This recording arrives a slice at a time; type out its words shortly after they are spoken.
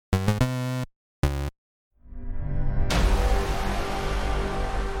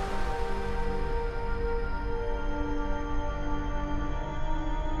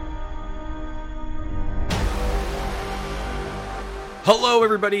Hello,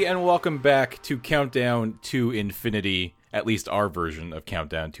 everybody, and welcome back to Countdown to Infinity. At least our version of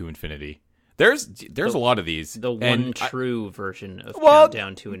Countdown to Infinity. There's a lot of these. The one true version of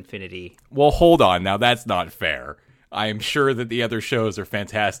Countdown to Infinity. Well, hold on. Now, that's not fair. I am sure that the other shows are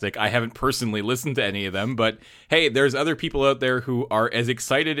fantastic. I haven't personally listened to any of them, but hey, there's other people out there who are as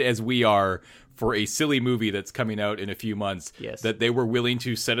excited as we are for a silly movie that's coming out in a few months, yes, that they were willing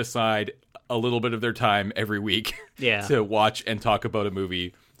to set aside a little bit of their time every week to watch and talk about a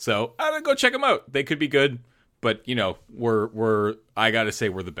movie. So I'm gonna go check them out. They could be good, but you know, I gotta say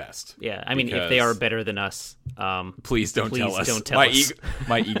we're the best. Yeah, I mean, if they are better than us, please don't tell us. Don't tell us.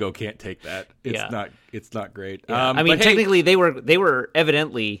 My ego can't take that. It's not great. Yeah. I mean, technically, they were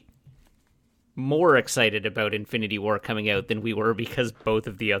evidently more excited about Infinity War coming out than we were because both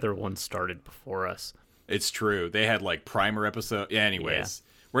of the other ones started before us. It's true. They had like primer episode. Yeah. Anyways,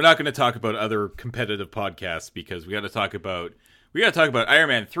 we're not going to talk about other competitive podcasts because we got to talk about Iron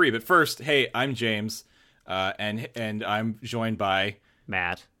Man 3. But first, hey, I'm James, and I'm joined by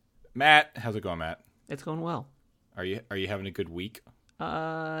Matt. Matt, how's it going, Matt? It's going well. Are you having a good week?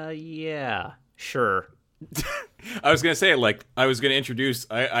 Yeah, sure. I was going to say, I was going to introduce,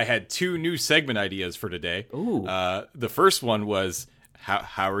 I had two new segment ideas for today. Ooh. The first one was,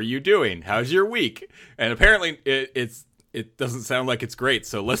 how are you doing? How's your week? And apparently it doesn't sound like it's great,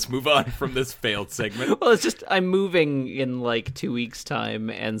 so let's move on from this failed segment. Well, it's just, I'm moving in like 2 weeks' time,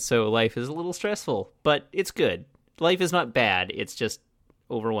 and so life is a little stressful, but it's good. Life is not bad, it's just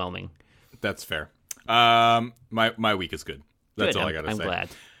overwhelming. That's fair. My week is good. That's all I gotta say. I'm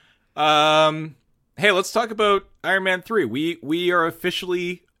glad. Hey, let's talk about Iron Man 3. We are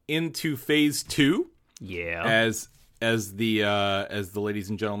officially into phase 2. Yeah. As the ladies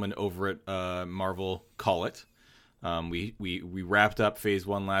and gentlemen over at Marvel call it. We wrapped up phase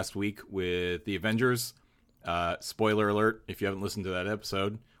 1 last week with the Avengers. Spoiler alert, if you haven't listened to that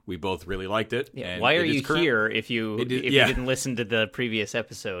episode, we both really liked it. Yeah. Why are you here if you didn't listen to the previous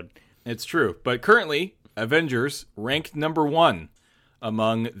episode? It's true. But currently, Avengers ranked number 1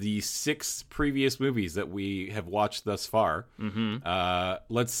 among the 6 previous movies that we have watched thus far. Mm-hmm.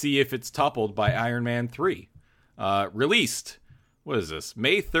 Let's see if it's toppled by Iron Man 3. Released, what is this,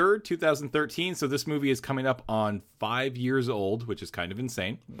 May 3rd, 2013. So this movie is coming up on 5 years old, which is kind of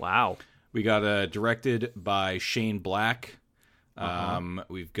insane. Wow. We got directed by Shane Black.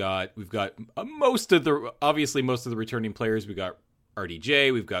 We've got most of the returning players. We got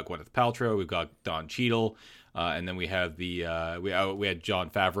RDJ, we've got Gwyneth Paltrow, we've got Don Cheadle, and then we have we had Jon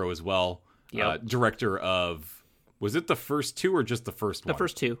Favreau as well. Yep. Director of, was it the first 2 or just the first one? The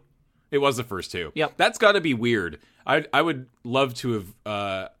first 2. It was the first 2. Yep. That's got to be weird. I would love to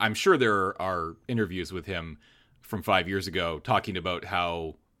have. I'm sure there are interviews with him from 5 years ago talking about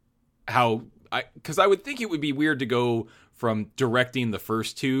because I would think it would be weird to go from directing the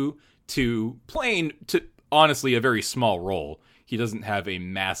first 2 to playing honestly a very small role. He doesn't have a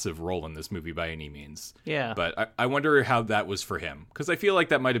massive role in this movie by any means. Yeah. But I wonder how that was for him, because I feel like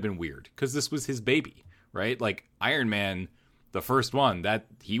that might have been weird, because this was his baby, right? Like Iron Man, the first one, that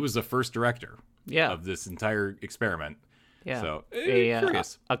he was the first director of this entire experiment. Yeah. So,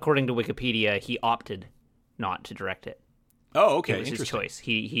 curious. According to Wikipedia, he opted not to direct it. Oh, okay. It was his choice.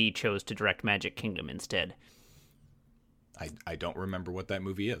 He chose to direct Magic Kingdom instead. I don't remember what that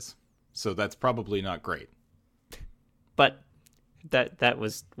movie is, so that's probably not great. But that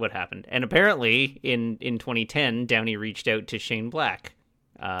was what happened. And apparently, in 2010, Downey reached out to Shane Black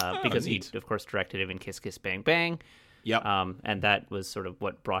because neat. he, of course, directed him in Kiss Kiss Bang Bang. Yep. And that was sort of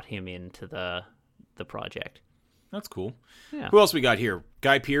what brought him into the project. That's cool. Yeah. Who else we got here?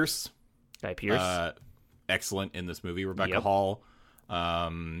 Guy Pearce. Excellent in this movie. Rebecca Hall.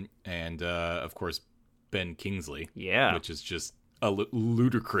 And, of course, Ben Kingsley. Yeah. Which is just a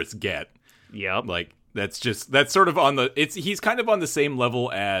ludicrous get. Yep. Like, that's sort of he's kind of on the same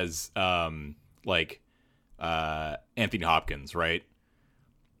level as, Anthony Hopkins, right?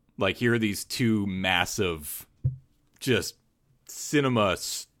 Like, here are these two massive, just cinema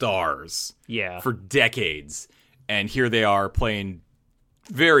stars. Yeah. For decades. And here they are playing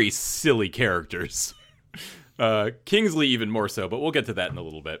very silly characters. Kingsley even more so, but we'll get to that in a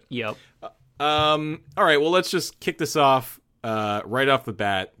little bit. Yep. All right, well, let's just kick this off right off the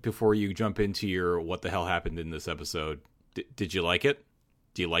bat before you jump into your what the hell happened in this episode. Did you like it?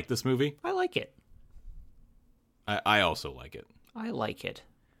 Do you like this movie? I like it. I also like it. I like it.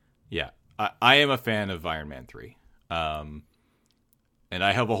 Yeah. I am a fan of Iron Man 3. And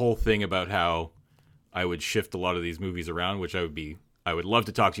I have a whole thing about how I would shift a lot of these movies around, which I would love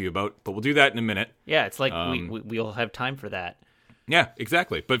to talk to you about, but we'll do that in a minute. Yeah, it's like we'll have time for that. Yeah,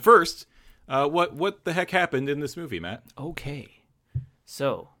 exactly. But first, what the heck happened in this movie, Matt? Okay.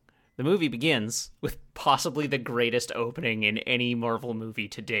 So, the movie begins with possibly the greatest opening in any Marvel movie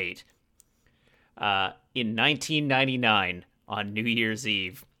to date. In 1999, on New Year's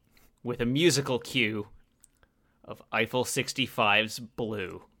Eve, with a musical cue of Eiffel 65's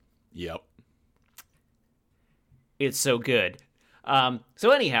Blue. Yep. It's so good.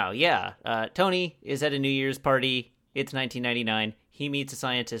 So anyhow, Tony is at a New Year's party. It's 1999. He meets a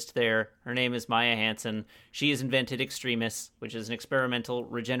scientist there. Her name is Maya Hansen. She has invented Extremis, which is an experimental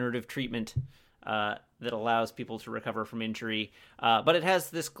regenerative treatment that allows people to recover from injury. But it has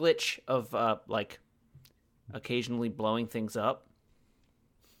this glitch of, occasionally blowing things up.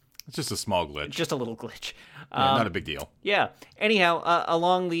 It's just a small glitch. Just a little glitch. Not a big deal. Yeah. Anyhow,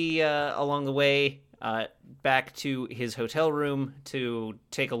 along the way, back to his hotel room to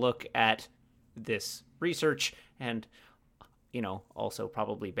take a look at this research and, also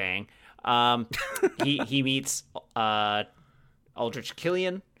probably bang. He meets Aldrich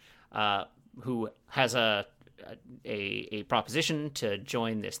Killian, who has a proposition to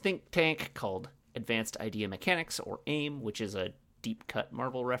join this think tank called Advanced Idea Mechanics, or AIM, which is a deep cut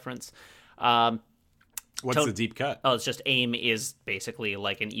Marvel reference. What's the deep cut? Oh, it's just AIM is basically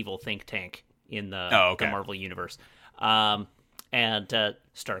like an evil think tank in the Marvel universe. And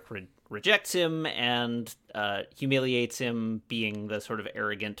Stark rejects him and humiliates him, being the sort of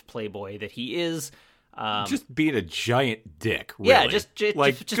arrogant playboy that he is. Just being a giant dick, really. Yeah, just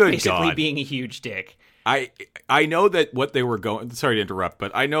basically God. Being a huge dick. I know that what they were going... Sorry to interrupt,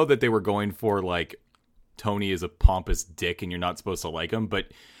 but I know that they were going for, Tony is a pompous dick and you're not supposed to like him,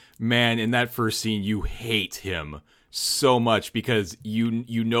 but, man, in that first scene, you hate him so much because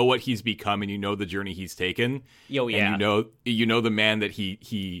you know what he's become and you know the journey he's taken. Yo, yeah. And you know the man that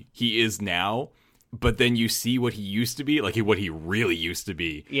he is now, but then you see what he used to be, what he really used to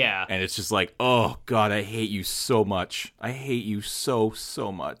be. Yeah. And it's just oh, God, I hate you so much. I hate you so,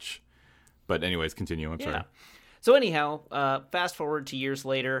 so much. But anyways, continue. I'm sorry. So anyhow, fast forward to years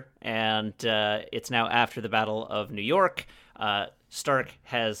later, and it's now after the Battle of New York. Stark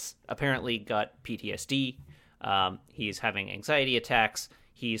has apparently got PTSD. He's having anxiety attacks.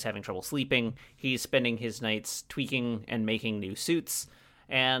 He's having trouble sleeping. He's spending his nights tweaking and making new suits.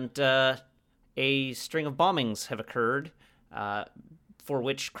 And a string of bombings have occurred, for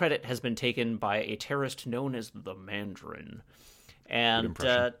which credit has been taken by a terrorist known as the Mandarin. And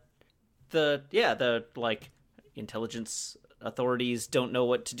the intelligence authorities don't know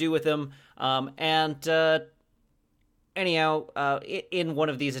what to do with him. Anyhow, in one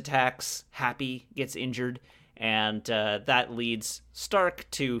of these attacks, Happy gets injured, and that leads Stark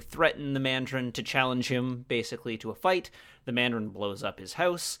to threaten the Mandarin to challenge him, basically, to a fight. The Mandarin blows up his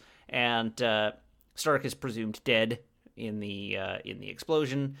house, and Stark is presumed dead in the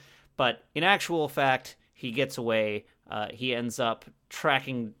explosion. But in actual fact, he gets away. He ends up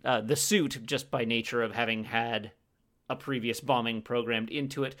tracking the suit, just by nature of having had a previous bombing programmed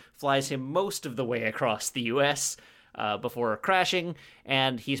into it, flies him most of the way across the U.S., before crashing,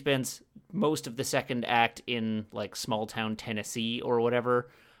 and he spends most of the second act in small town Tennessee or whatever,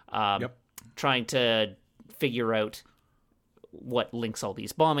 trying to figure out what links all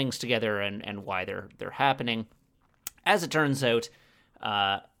these bombings together and why they're happening. As it turns out,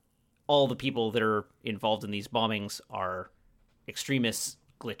 all the people that are involved in these bombings are Extremis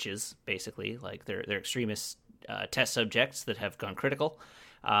glitches, basically. They're Extremis test subjects that have gone critical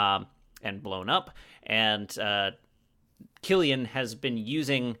and blown up, and Killian has been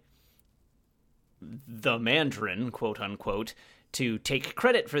using the Mandarin, quote unquote, to take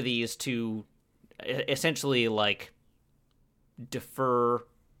credit for these, to essentially defer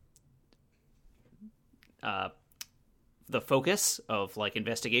the focus of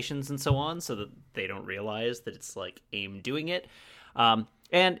investigations and so on, so that they don't realize that it's AIM doing it.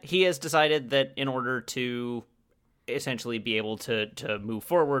 And he has decided that in order to essentially be able to move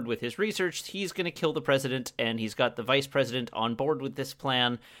forward with his research, he's going to kill the president, and he's got the vice president on board with this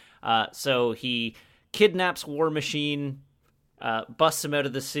plan. So he kidnaps War Machine, busts him out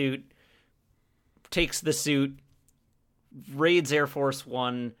of the suit, takes the suit, raids Air Force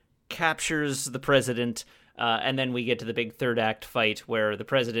One, captures the president, and then we get to the big third act fight where the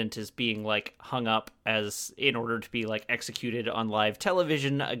president is being hung up as in order to be executed on live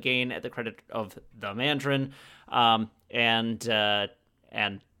television, again at the credit of the Mandarin. And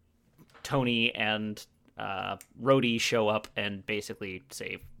Tony and Rhodey show up and basically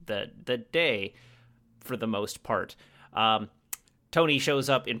save the day for the most part. Tony shows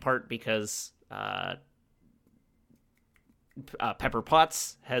up in part because Pepper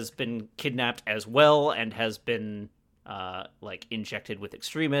Potts has been kidnapped as well and has been injected with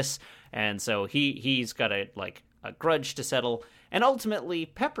Extremis, and so he's got a grudge to settle. And ultimately,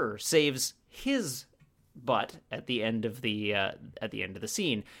 Pepper saves his butt at the end of the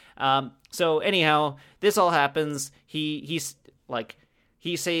scene. So anyhow, this all happens. He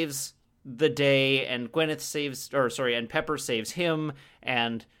saves the day, and and Pepper saves him,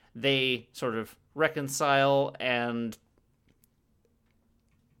 and they sort of reconcile, and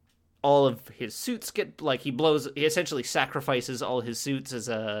all of his suits get, he essentially sacrifices all his suits as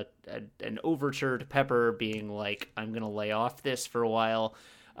an overture to Pepper, being like, I'm gonna lay off this for a while.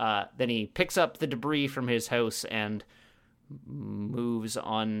 Then he picks up the debris from his house and moves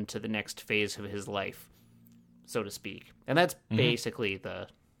on to the next phase of his life, so to speak. And that's basically the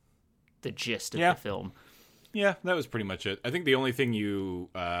gist of the film. Yeah, that was pretty much it. I think the only thing you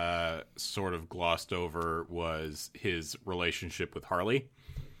sort of glossed over was his relationship with Harley,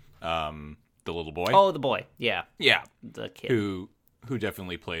 the little boy. Oh, the boy. Yeah. Yeah. The kid. Who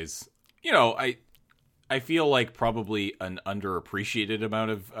definitely plays, I feel like probably an underappreciated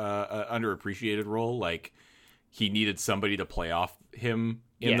role. Like, he needed somebody to play off him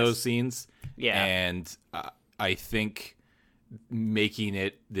in those scenes. Yeah. And I think making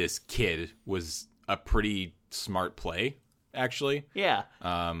it this kid was a pretty smart play, actually. Yeah.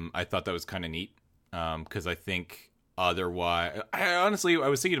 I thought that was kind of neat. Because I think otherwise, I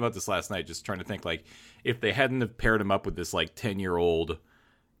was thinking about this last night, just trying to think, like, if they hadn't have paired him up with this, like, 10-year-old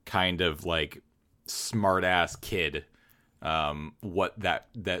kind of, like, smart-ass kid, what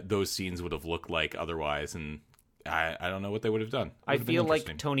those scenes would have looked like otherwise, and I don't know what they would have done. I feel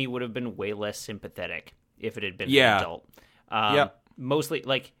like Tony would have been way less sympathetic if it had been an adult. Mostly,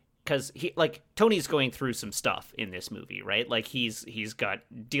 because Tony's going through some stuff in this movie, right? Like, he's got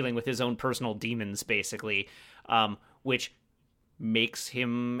dealing with his own personal demons, basically, which makes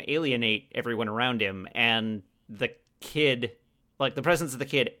him alienate everyone around him. And the kid, the presence of the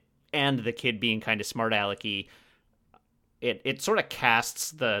kid and the kid being kind of smart alecky, it sort of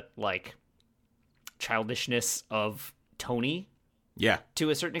casts the, childishness of Tony. Yeah.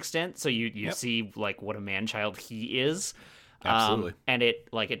 To a certain extent. So you see, what a man-child he is. Absolutely. And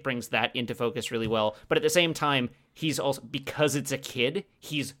it brings that into focus really well. But at the same time, he's also, because it's a kid,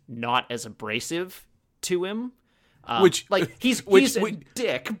 he's not as abrasive to him. He's a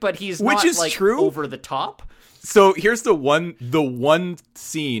dick, but he's not true. Over the top. So here's the one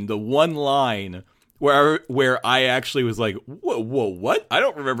scene, the one line where I actually was like, whoa, what? I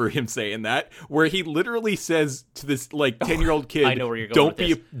don't remember him saying that. Where he literally says to this 10-year-old kid, I know where you're going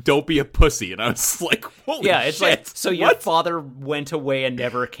don't be a pussy. And I was like, holy shit. So your father went away and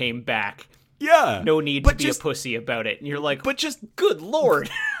never came back. Yeah. No need to be a pussy about it. And you're like, but just, good Lord.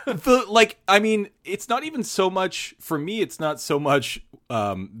 It's not even so much, for me, it's not so much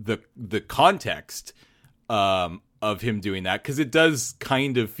the context of him doing that, because it does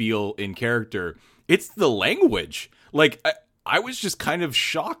kind of feel in character. It's the language. I was just kind of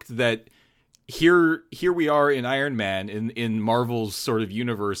shocked that here we are in Iron Man, in Marvel's sort of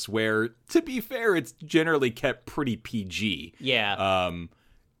universe, where, to be fair, it's generally kept pretty PG. Yeah.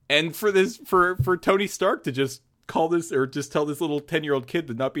 And for Tony Stark to just call this, or just tell this little 10-year-old kid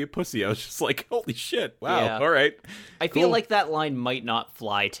to not be a pussy, I was just like, holy shit, wow, yeah. All right. I feel like that line might not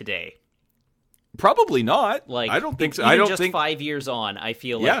fly today. Probably not. I don't think so. I don't think 5 years on, I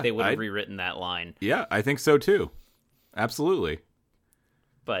feel like they would have rewritten that line. Yeah, I think so too. Absolutely.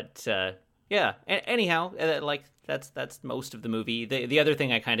 But anyhow, that's most of the movie. The other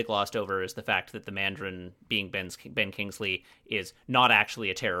thing I kind of glossed over is the fact that the Mandarin, being Ben Kingsley, is not actually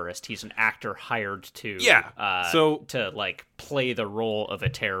a terrorist. He's an actor hired to play the role of a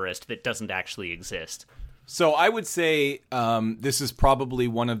terrorist that doesn't actually exist. So I would say this is probably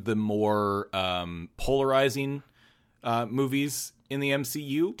one of the more polarizing movies in the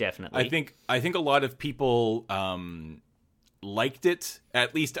MCU. Definitely. I think a lot of people liked it.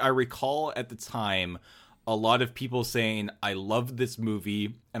 At least I recall at the time a lot of people saying, I loved this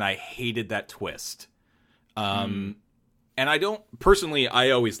movie and I hated that twist. And I don't, personally,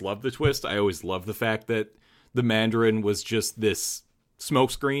 I always loved the twist. I always loved the fact that the Mandarin was just this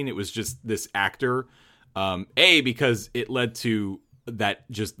smokescreen. It was just this actor. Because it led to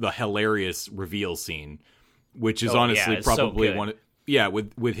that, just the hilarious reveal scene, which is probably so one.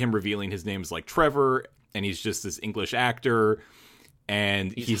 With him revealing his name is Trevor, and he's just this English actor,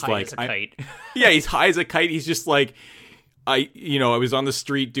 and he's high as a kite. He's high as a kite. He's just like, I was on the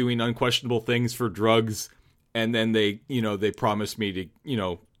street doing unquestionable things for drugs, and then they promised me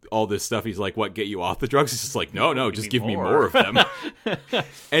to, all this stuff. He's like, what, get you off the drugs? It's just like, no, just give me more of them.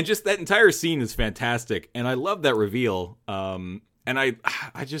 And just that entire scene is fantastic. And I love that reveal. I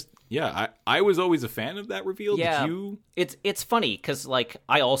just, I was always a fan of that reveal. Yeah, Did you? it's funny because like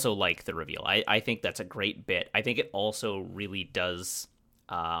I also like the reveal. I think that's a great bit. I think it also really does,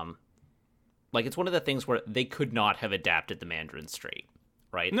 like it's one of the things where they could not have adapted the Mandarin straight,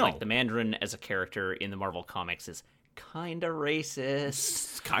 right? No. Like the Mandarin as a character in the Marvel comics is kind of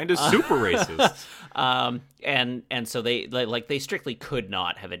racist, Kind of super racist. and so they strictly could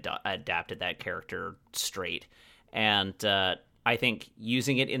not have adapted that character straight, and I think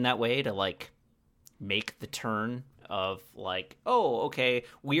using it in that way to like make the turn of like, oh, okay,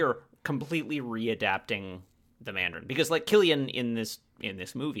 we are completely readapting the Mandarin, because like Killian in this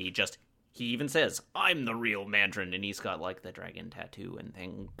movie just, he even says, I'm the real Mandarin, and he's got like the dragon tattoo and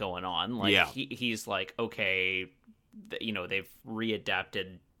thing going on. Like he's like, okay, they've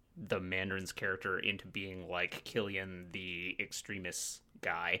readapted the Mandarin's character into being like Killian, the extremist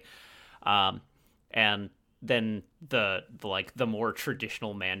guy. And then the more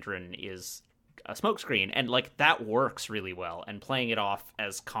traditional Mandarin is a smokescreen, and like that works really well, and playing it off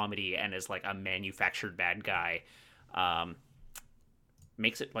as comedy and as like a manufactured bad guy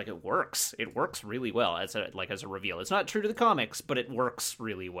makes it like it works really well as a reveal. It's not true to the comics, but it works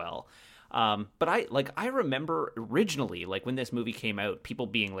really well. But I remember originally, like when this movie came out, people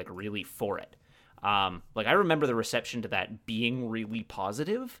being like really for it. Like I remember the reception to that being really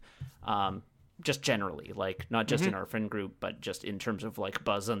positive. Just generally, like not just in our friend group, but just in terms of like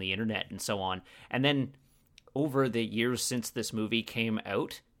buzz on the internet and so on. And then over the years since this movie came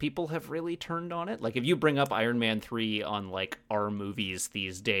out, people have really turned on it. Like if you bring up Iron Man 3 on like our movies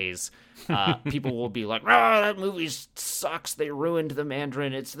these days, people will be like, that movie sucks. They ruined the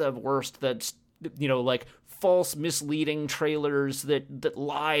Mandarin. It's the worst. That's, like false misleading trailers that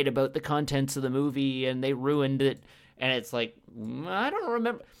lied about the contents of the movie and they ruined it. And it's like, I don't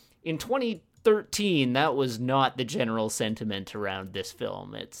remember. In 2013, that was not the general sentiment around this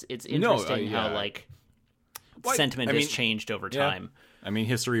film. It's interesting how like sentiment has changed over time. I mean,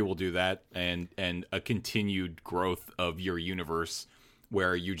 history will do that, and a continued growth of your universe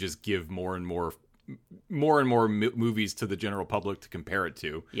where you just give more and more movies to the general public to compare it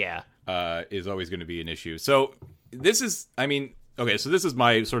to. Yeah, is always going to be an issue. So this is, so this is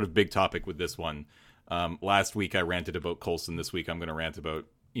my sort of big topic with this one. Last week I ranted about Coulson. This week I'm going to rant about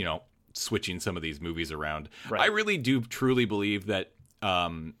switching some of these movies around. Right. I really do truly believe that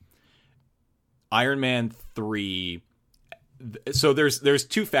Iron Man 3. So there's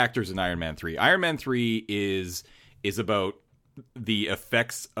two factors in Iron Man 3. Iron Man 3 is about the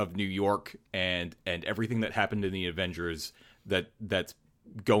effects of New York and everything that happened in the Avengers that's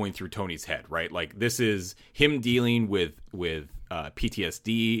going through Tony's head, right? Like this is him dealing with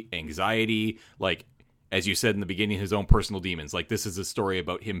PTSD, anxiety, like as you said in the beginning, his own personal demons. Like this is a story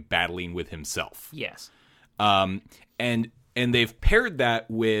about him battling with himself. Yes. And they've paired that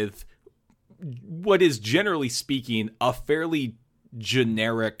with what is, generally speaking, a fairly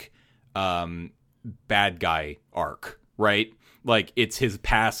generic bad guy arc, right? Like it's his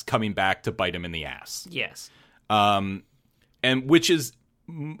past coming back to bite him in the ass. Yes. And which is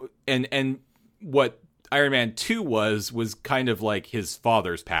and what Iron Man 2 was kind of like his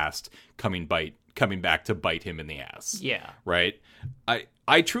father's past coming back to bite him in the ass. Yeah. Right?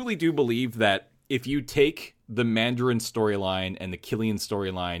 I truly do believe that if you take the Mandarin storyline and the Killian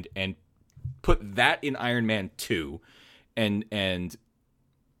storyline and put that in Iron Man 2 and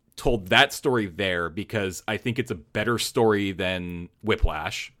told that story there, because I think it's a better story than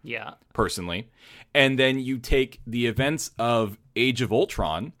Whiplash. Yeah. Personally. And then you take the events of Age of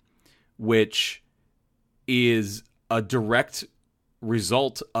Ultron, which is a direct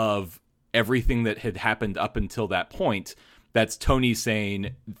result of everything that had happened up until that point. That's Tony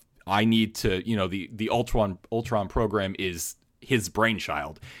saying, I need to, the Ultron program is his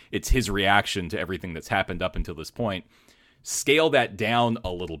brainchild. It's his reaction to everything that's happened up until this point. Scale that down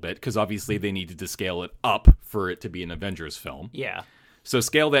a little bit, because obviously they needed to scale it up for it to be an Avengers film. Yeah. So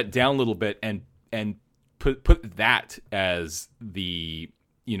scale that down a little bit and put that as the,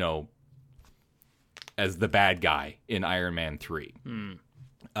 as the bad guy in Iron Man 3.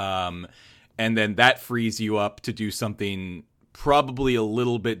 And then that frees you up to do something probably a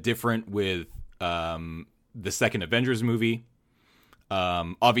little bit different with the second Avengers movie.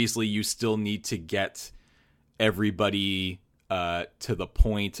 Obviously, you still need to get everybody to the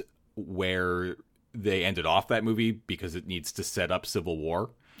point where they ended off that movie, because it needs to set up Civil War.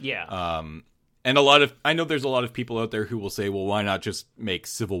 Yeah. And I know there's a lot of people out there who will say, well, why not just make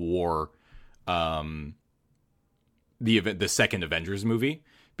Civil War the second Avengers movie?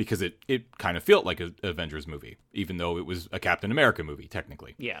 Because it kind of felt like an Avengers movie, even though it was a Captain America movie,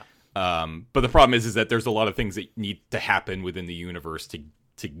 technically. Yeah. But the problem is that there's a lot of things that need to happen within the universe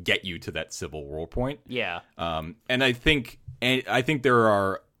to get you to that Civil War point. Yeah. And I think there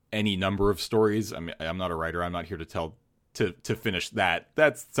are any number of stories. I mean, I'm not a writer. I'm not here to finish that.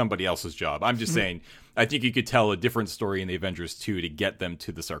 That's somebody else's job. I'm just saying, I think you could tell a different story in the Avengers 2 to get them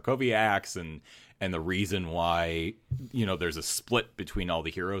to the Sokovia Acts and the reason why, there's a split between all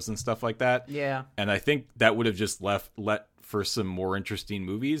the heroes and stuff like that. Yeah. And I think that would have just let for some more interesting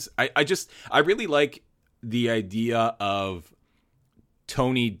movies. I really like the idea of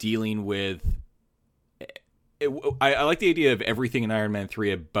Tony dealing with I like the idea of everything in Iron Man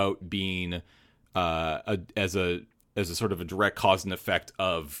 3 about being as a sort of a direct cause and effect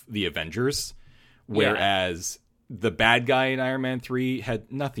of the Avengers, whereas the bad guy in Iron Man 3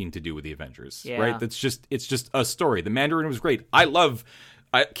 had nothing to do with the Avengers, right? It's just a story. The Mandarin was great. I love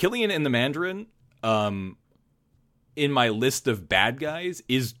Killian and the Mandarin. In my list of bad guys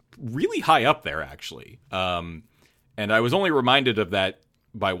is really high up there, actually. And I was only reminded of that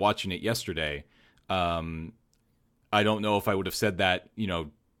by watching it yesterday. I don't know if I would have said that,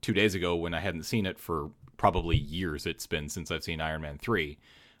 2 days ago when I hadn't seen it for probably years. It's been since I've seen Iron Man 3.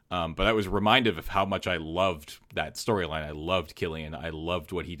 But I was reminded of how much I loved that storyline. I loved Killian. I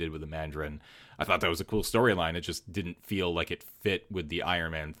loved what he did with the Mandarin. I thought that was a cool storyline. It just didn't feel like it fit with the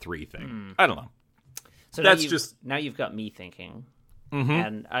Iron Man 3 thing. I don't know. So now you've got me thinking.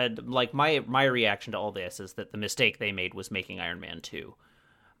 And my reaction to all this is that the mistake they made was making Iron Man 2.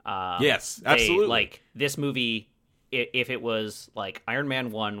 Yes, absolutely. This movie, if it was like Iron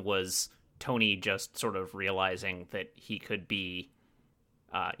Man 1 was Tony just sort of realizing that he could be,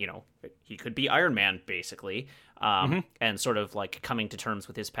 he could be Iron Man, basically, and sort of like coming to terms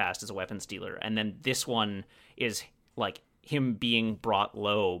with his past as a weapons dealer. And then this one is like him being brought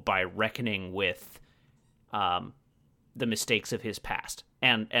low by reckoning with the mistakes of his past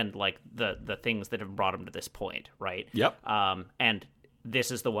and like the things that have brought him to this point, right? Yep. And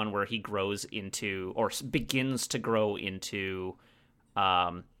this is the one where he grows into, or begins to grow into,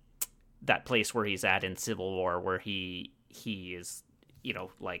 that place where he's at in Civil War, where he is,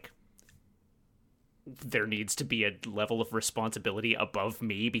 like, there needs to be a level of responsibility above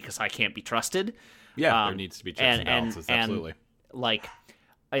me because I can't be trusted. Yeah, there needs to be checks and balances, absolutely. And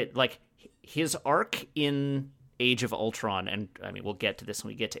like his arc in Age of Ultron, and I mean we'll get to this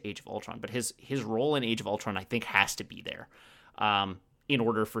when we get to Age of Ultron, but his role in Age of Ultron I think has to be there in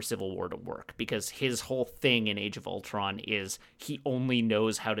order for Civil War to work, because his whole thing in Age of Ultron is he only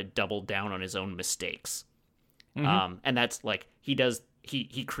knows how to double down on his own mistakes. And that's like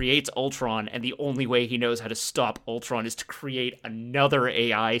he creates Ultron, and the only way he knows how to stop Ultron is to create another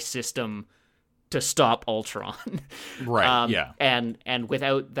AI system to stop Ultron. Right. Yeah. And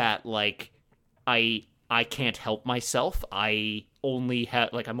without that, like, I can't help myself. I only have,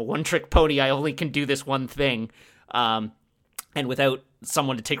 like, I'm a one-trick pony. I only can do this one thing. And without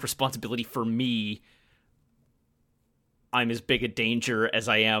someone to take responsibility for me, I'm as big a danger as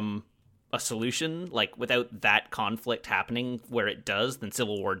I am a solution. Like, without that conflict happening where it does, then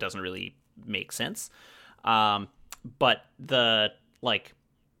Civil War doesn't really make sense. But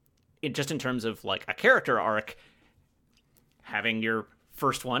just in terms of, like, a character arc, having your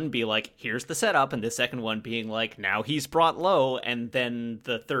first one be like, here's the setup, and the second one being like, now he's brought low, and then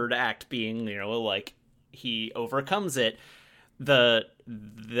the third act being, like, he overcomes it. The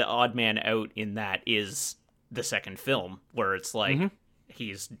odd man out in that is the second film, where it's like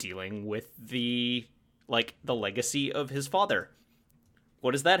he's dealing with the legacy of his father.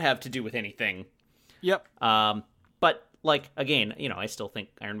 What does that have to do with anything? Yep. But like, again, I still think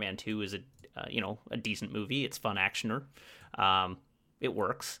Iron Man 2 is a decent movie. It's fun actioner. It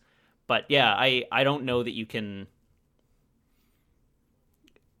works. But yeah, I don't know that you can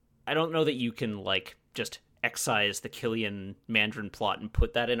like just excise the Killian Mandarin plot and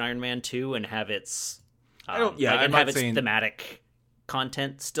put that in Iron Man 2 and have its thematic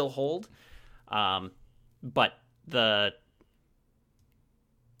content still hold. But I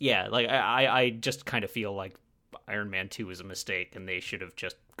just kind of feel like Iron Man 2 is a mistake, and they should have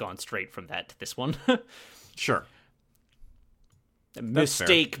just gone straight from that to this one. Sure.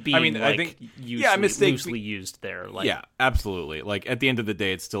 Mistake being, I think loosely used there. Like, yeah, absolutely. Like, at the end of the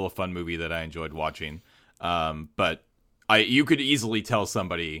day, it's still a fun movie that I enjoyed watching. But you could easily tell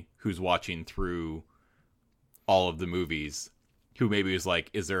somebody who's watching through all of the movies who maybe is like,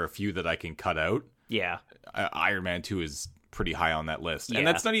 is there a few that I can cut out? Yeah. Iron Man 2 is pretty high on that list. Yeah. And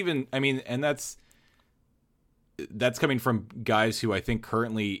that's not even, and that's coming from guys who I think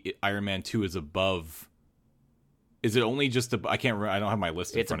currently Iron Man 2 is above. Is it only just I can't remember. I don't have my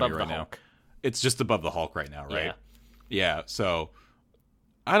list in front of me right now. It's just above the Hulk right now, right? Yeah. Yeah. So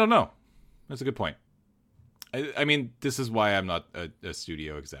I don't know. That's a good point. I mean, this is why I'm not a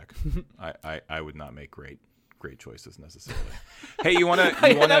studio exec. I would not make great choices necessarily. Hey, you wanna?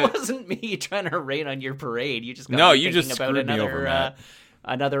 That wasn't me trying to rain on your parade. You just got you just about screwed me over, Matt.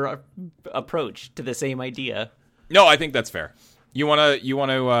 Another approach to the same idea. No, I think that's fair. You wanna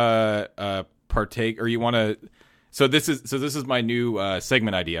partake, or you wanna? So this is my new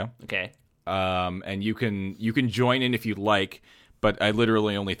segment idea. Okay. And you can join in if you'd like, but I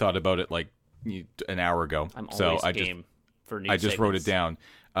literally only thought about it like an hour ago. I'm always game for new segments. I just wrote it down.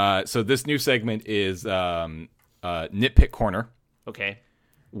 So this new segment is Nitpick Corner. Okay.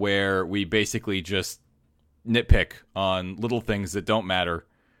 Where we basically just nitpick on little things that don't matter,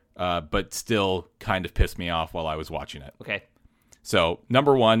 but still kind of pissed me off while I was watching it. Okay. So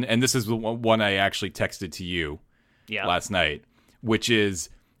number one, and this is the one I actually texted to you last night, which is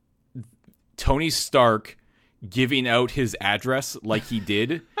Tony Stark giving out his address like he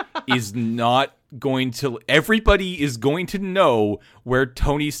did is not going to... Everybody is going to know where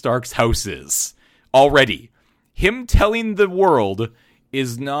Tony Stark's house is already. Him telling the world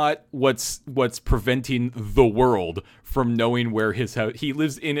is not what's preventing the world from knowing where his house... He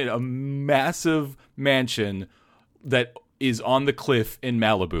lives in a massive mansion that is on the cliff in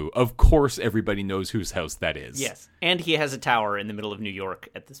Malibu. Of course everybody knows whose house that is. Yes. And he has a tower in the middle of New York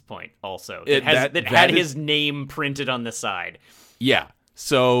at this point also. That had his name printed on the side. Yeah.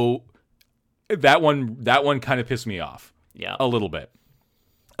 So that one kind of pissed me off. Yeah. A little bit.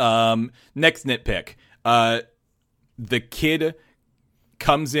 Next nitpick. The kid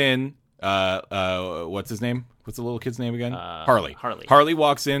comes in, what's his name? What's the little kid's name again? Harley. Harley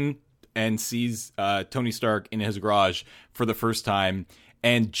walks in and sees Tony Stark in his garage for the first time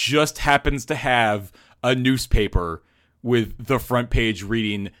and just happens to have a newspaper with the front page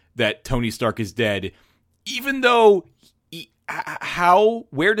reading that Tony Stark is dead, even though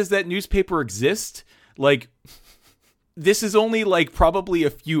where does that newspaper exist? Like, this is only like probably a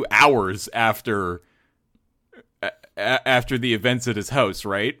few hours after the events at his house,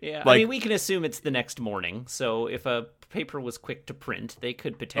 right? Yeah, like, I mean, we can assume it's the next morning, so if a paper was quick to print, they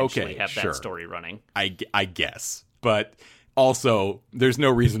could potentially have that story running. I guess. But also, there's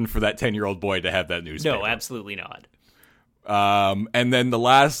no reason for that 10-year-old boy to have that newspaper. No, absolutely not. And then the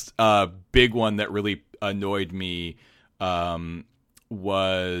last big one that really annoyed me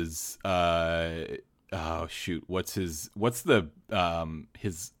was oh shoot, what's the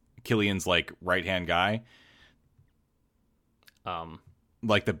his Killian's like right-hand guy?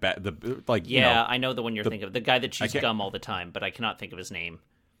 Like yeah, I know the one you're thinking of. The guy that chews gum all the time, but I cannot think of his name.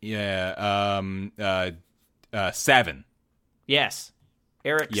 Yeah, Savin. Yes,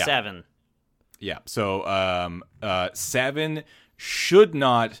 Eric Savin. Yeah, so Savin should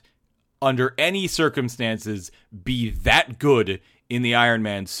not, under any circumstances, be that good in the Iron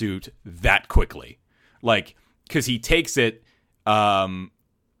Man suit that quickly. Like, because he takes it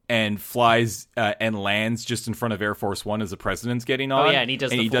and flies and lands just in front of Air Force One as the president's getting on. Oh, yeah, and he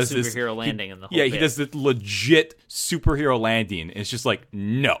does the full superhero landing in the whole bit. He does the legit superhero landing. It's just like,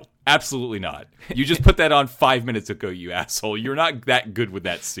 no, absolutely not. You just put that on 5 minutes ago, you asshole. You're not that good with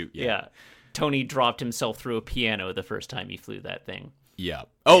that suit yet. Yeah. Tony dropped himself through a piano the first time he flew that thing. Yeah.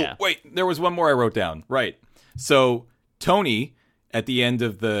 Oh, wait, there was one more I wrote down. Right. So Tony, at the end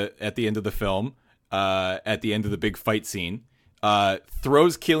of the film, at the end of the big fight scene,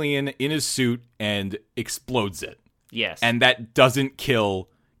 throws Killian in his suit and explodes it. Yes. And that doesn't kill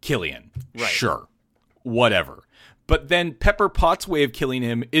Killian. Right. Sure. Whatever. But then Pepper Potts' way of killing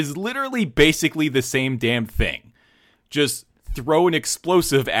him is literally basically the same damn thing. Just throw an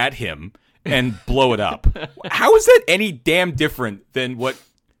explosive at him and blow it up. How is that any damn different than what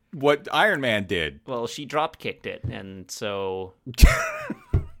Iron Man did? Well, she drop kicked it, and so I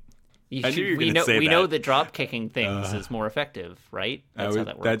knew you were we going to say that. We know that drop kicking things is more effective, right? That's how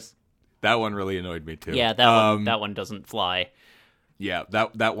that works. That one really annoyed me too. Yeah, that one doesn't fly. Yeah,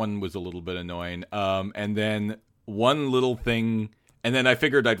 that one was a little bit annoying. And then one little thing, and then I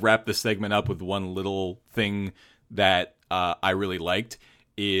figured I'd wrap the segment up with one little thing that I really liked,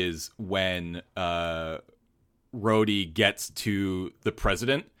 is when Rhodey gets to the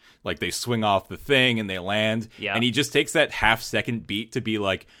president. Like, they swing off the thing and they land, and he just takes that half-second beat to be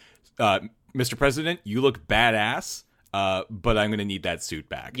like, Mr. President, you look badass, but I'm going to need that suit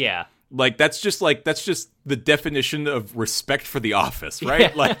back. Yeah. Like, that's just the definition of respect for the office, right?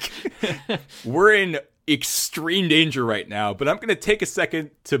 Yeah. Like, we're in extreme danger right now, but I'm going to take a second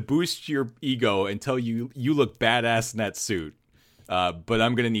to boost your ego and tell you look badass in that suit. but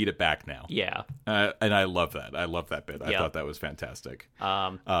I'm going to need it back now. Yeah. And I love that. I love that bit. I Yeah. thought that was fantastic.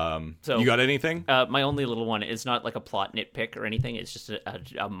 So You got anything? my only little one is not like a plot nitpick or anything. It's just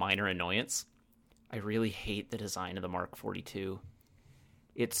a minor annoyance. I really hate the design of the Mark 42.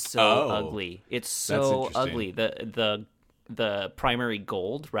 It's so ugly. It's so ugly. The primary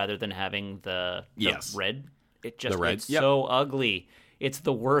gold rather than having the red. It's so ugly. It's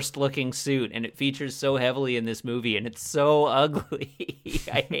the worst looking suit, and it features so heavily in this movie, and it's so ugly.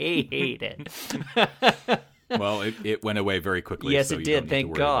 I hate it. Well, it went away very quickly. Yes, so it you don't did. need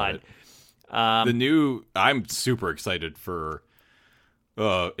Thank to worry God. I'm super excited for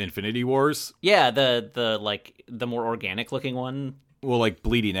Infinity Wars. Yeah, the more organic looking one. Well, like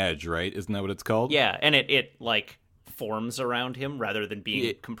Bleeding Edge, right? Isn't that what it's called? Yeah, and it like forms around him rather than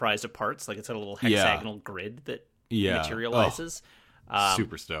being comprised of parts. Like it's got a little hexagonal grid that materializes.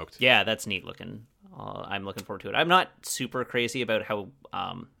 Super stoked. Yeah, that's neat looking. I'm looking forward to it. I'm not super crazy about how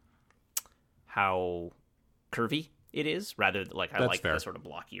curvy it is. Rather, like I like the sort of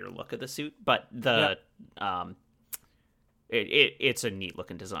blockier look of the suit, but it's a neat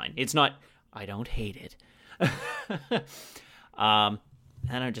looking design. It's not. I don't hate it.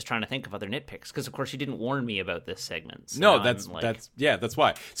 And I'm just trying to think of other nitpicks because, of course, you didn't warn me about this segment. So no, that's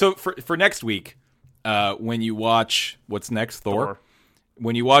why. So for next week, when you watch what's next, Thor.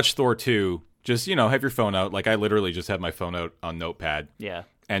 When you watch Thor 2, just have your phone out. Like I literally just have my phone out on Notepad. Yeah,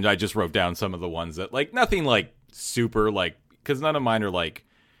 and I just wrote down some of the ones that like nothing like super like because none of mine are like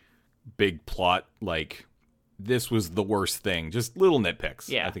big plot like. This was the worst thing. Just little nitpicks.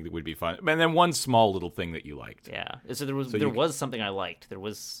 Yeah. I think that would be fun. And then one small little thing that you liked. Yeah. So there was something I liked. There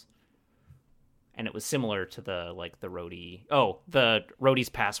was, and it was similar to the Rhodey. Oh, the Rhodey's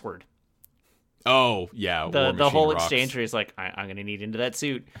password. Oh yeah. The whole exchange where he's like, I'm going to need into that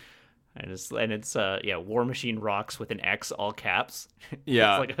suit. And it's War Machine rocks with an X, all caps.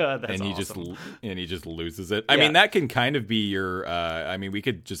 Yeah. It's like, that's and he awesome. he just loses it. I mean, that can kind of be your. We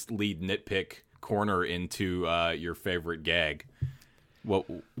could just lead nitpick corner into your favorite gag. What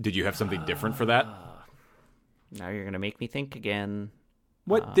did you have something different for that? Now you're gonna make me think again.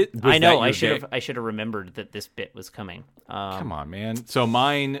 What I know I should have remembered that this bit was coming. Come on, man. So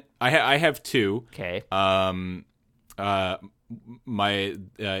mine, I have two. Okay. My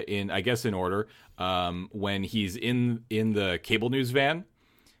I guess in order. When he's in the cable news van,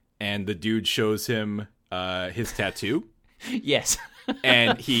 and the dude shows him his tattoo. Yes.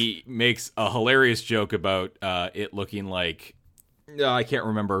 And he makes a hilarious joke about it looking like I can't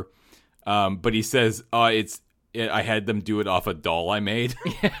remember, but he says, I had them do it off a doll I made."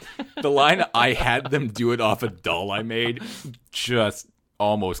 The line "I had them do it off a doll I made" just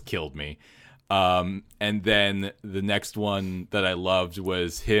almost killed me. And then the next one that I loved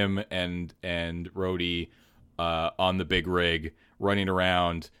was him and Rhodey on the big rig running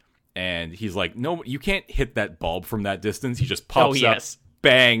around. And he's like, "No, you can't hit that bulb from that distance." He just pops up,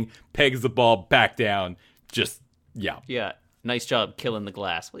 bang, pegs the bulb back down. Just, yeah. Yeah, nice job killing the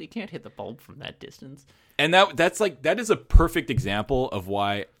glass. Well, you can't hit the bulb from that distance. And that is a perfect example of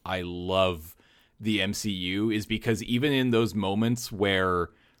why I love the MCU, is because even in those moments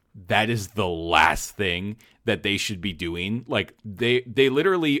where that is the last thing that they should be doing, like they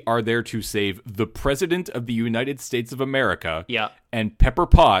literally are there to save the President of the United States of America. Yeah. And Pepper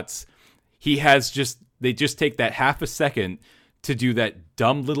Potts, they just take that half a second to do that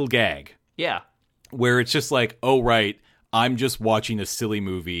dumb little gag. Yeah. Where it's just like, oh right, I'm just watching a silly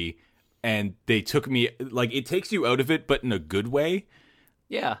movie, and they took me, like, it takes you out of it, but in a good way.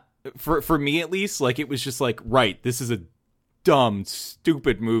 Yeah. For me at least, like, it was just like, right, this is a dumb,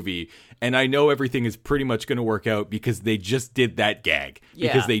 stupid movie, and I know everything is pretty much going to work out because they just did that gag.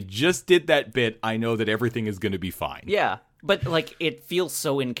 Yeah. Because they just did that bit, I know that everything is going to be fine. Yeah, but like it feels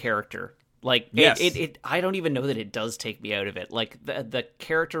so in character. Like yes. it I don't even know that it does take me out of it. Like the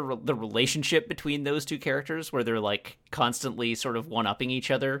character, the relationship between those two characters, where they're like constantly sort of one-upping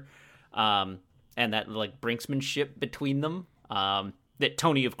each other, and that like brinksmanship between them. That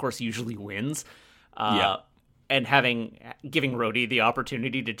Tony, of course, usually wins. Yeah. And giving Rhodey the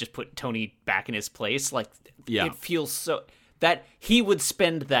opportunity to just put Tony back in his place, like it feels so that he would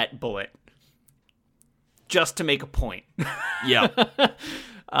spend that bullet just to make a point. Yeah.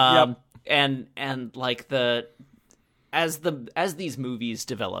 And like as these movies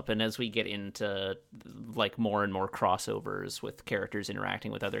develop and as we get into like more and more crossovers with characters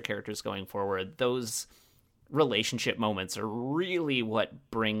interacting with other characters going forward, those relationship moments are really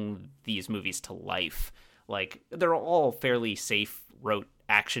what bring these movies to life. Like, they're all fairly safe rote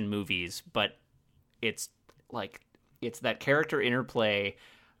action movies, but it's that character interplay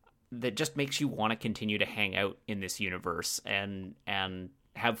that just makes you want to continue to hang out in this universe and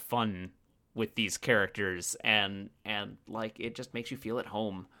have fun with these characters, and like it just makes you feel at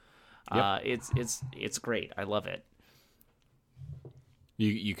home. Yep. It's great. I love it.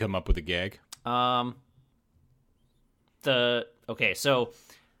 You come up with a gag? I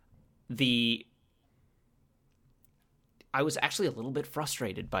was actually a little bit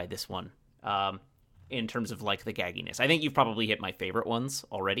frustrated by this one, in terms of like the gagginess. I think you've probably hit my favorite ones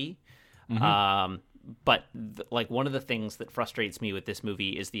already. But like one of the things that frustrates me with this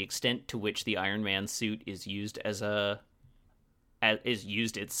movie is the extent to which the Iron Man suit is used is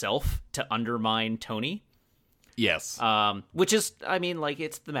used itself to undermine Tony. Yes. Which is, I mean, like,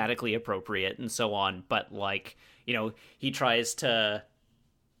 it's thematically appropriate and so on, but like, you know, he tries to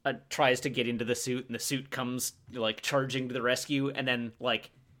get into the suit, and the suit comes like charging to the rescue, and then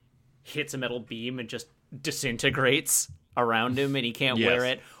like hits a metal beam and just disintegrates around him, and he can't wear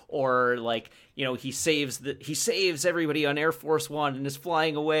it. Or like, you know, he saves everybody on Air Force One and is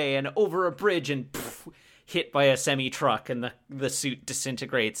flying away and over a bridge and hit by a semi truck, and the suit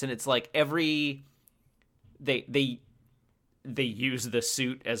disintegrates. And it's like they use the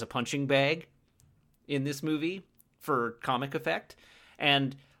suit as a punching bag in this movie for comic effect,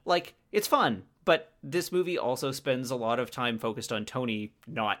 and like it's fun. But this movie also spends a lot of time focused on Tony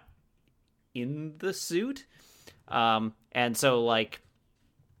not in the suit, and so like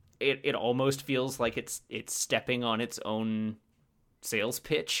it almost feels like it's stepping on its own sales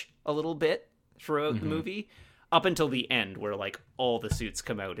pitch a little bit throughout the movie, up until the end where like all the suits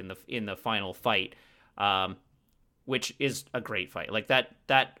come out in the final fight, which is a great fight. Like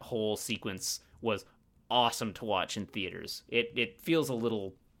that whole sequence was awesome to watch in theaters. It feels a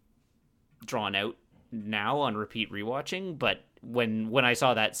little drawn out now on repeat rewatching, but when I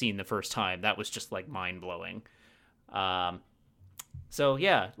saw that scene the first time, that was just like mind blowing. So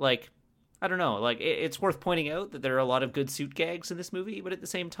yeah, like I don't know, like it's worth pointing out that there are a lot of good suit gags in this movie, but at the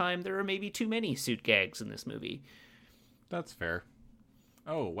same time, there are maybe too many suit gags in this movie. That's fair.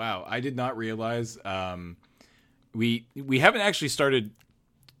 Oh wow, I did not realize. We haven't actually started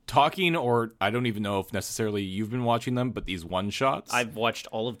talking, or I don't even know if necessarily you've been watching them, but these one shots. I've watched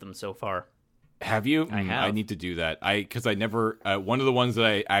all of them so far. Have you? I have. I need to do that. Because I never. One of the ones that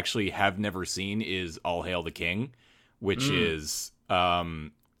I actually have never seen is All Hail the King, which is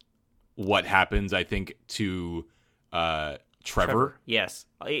what happens, I think, to Trevor. Yes,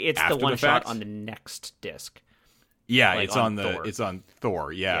 it's the one shot on the next disc. Yeah, like it's on Thor. It's on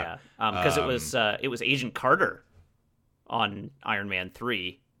Thor. Yeah, because it was Agent Carter on Iron Man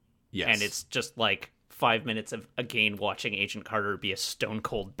 3. Yes, and it's just like 5 minutes of again watching Agent Carter be a stone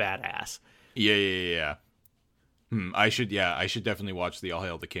cold badass. Yeah. I should definitely watch the All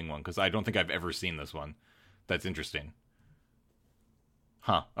Hail the King one, because I don't think I've ever seen this one. That's interesting.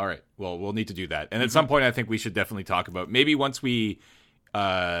 Huh. All right. Well, we'll need to do that. And at some point, I think we should definitely talk about, maybe once we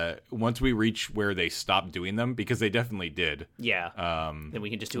reach where they stopped doing them, because they definitely did. Yeah. Then we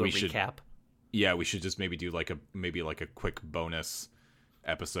can just do a recap. We should just maybe do like a quick bonus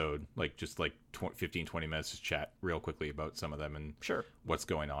episode, like just like 15, 20 minutes to chat real quickly about some of them and what's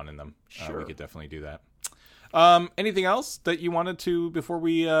going on in them. Sure. We could definitely do that. Anything else that you wanted to, before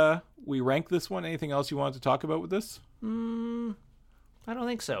we rank this one? Anything else you wanted to talk about with this? I don't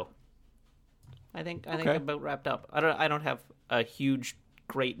think so. I think I'm about wrapped up. I don't have a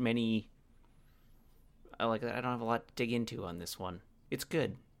great many. I don't have a lot to dig into on this one. It's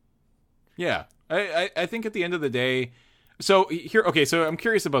good. Yeah, I think at the end of the day. So here, okay. So I'm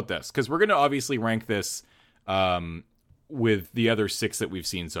curious about this, because we're going to obviously rank this with the other 6 that we've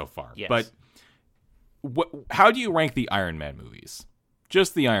seen so far. Yes. But how do you rank the Iron Man movies?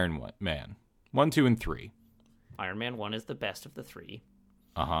 Just the Iron Man, 1, 2, and 3. Iron Man 1 is the best of the 3.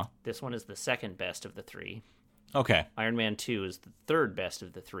 This one is the second best of the 3. Okay. Iron Man 2 is the third best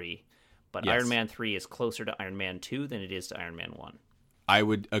of the 3, but Yes. Iron Man 3 is closer to Iron Man 2 than it is to Iron Man 1. I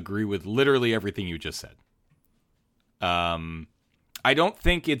would agree with literally everything you just said. I don't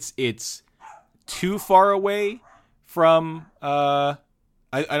think it's too far away from I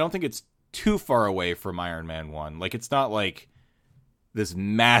don't think it's too far away from Iron Man 1. Like, it's not like this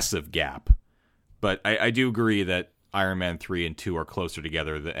massive gap. But I do agree that Iron Man 3 and 2 are closer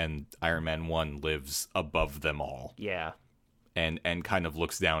together, and Iron Man 1 lives above them all. Yeah. And kind of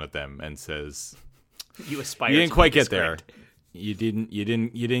looks down at them and says, You aspire you didn't to quite be get there. great. You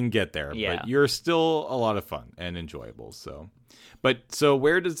didn't get there, Yeah. but you're still a lot of fun and enjoyable. So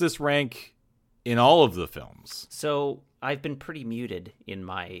where does this rank in all of the films? So I've been pretty muted in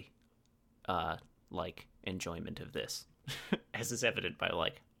my enjoyment of this, as is evident by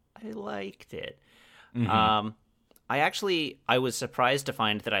I liked it. Mm-hmm. I was surprised to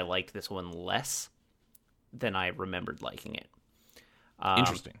find that I liked this one less than I remembered liking it.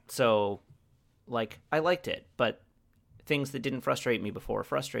 Interesting. So, like, I liked it, but things that didn't frustrate me before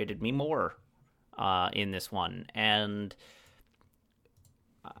frustrated me more in this one, and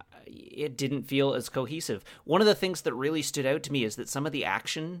it didn't feel as cohesive. One of the things that really stood out to me is that some of the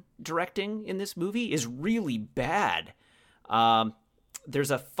action directing in this movie is really bad.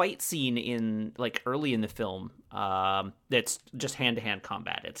 There's a fight scene in like early in the film that's just hand-to-hand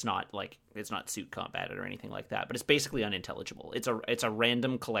combat. It's not suit combat or anything like that, but it's basically unintelligible. It's a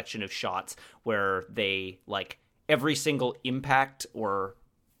random collection of shots where they, like, every single impact or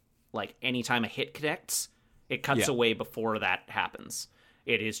like anytime a hit connects, it cuts away before that happens.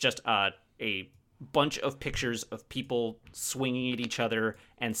 It is just a bunch of pictures of people swinging at each other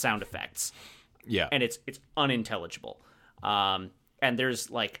and sound effects. Yeah. And it's unintelligible. And there's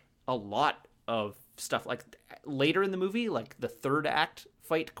like a lot of stuff like later in the movie, like the third act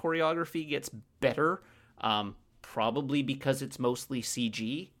fight choreography gets better, probably because it's mostly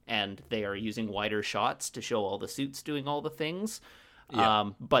CG and they are using wider shots to show all the suits doing all the things.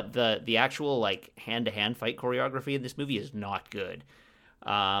 Yeah. But the actual like hand-to-hand fight choreography in this movie is not good.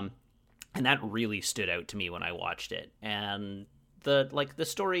 And that really stood out to me when I watched it. And the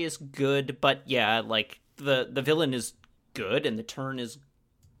story is good, but yeah, like the villain is good and the turn is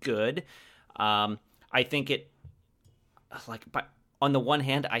good. I think it, like, but on the one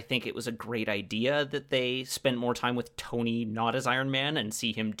hand, I think it was a great idea that they spent more time with Tony not as Iron Man and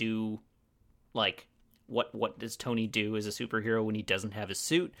see him do, like, what does Tony do as a superhero when he doesn't have his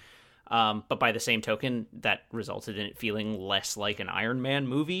suit. But by the same token, that resulted in it feeling less like an Iron Man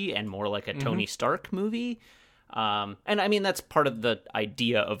movie and more like a Tony Stark movie. And I mean, that's part of the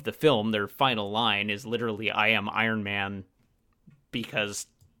idea of the film. Their final line is literally, "I am Iron Man," because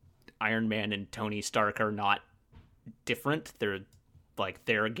Iron Man and Tony Stark are not different.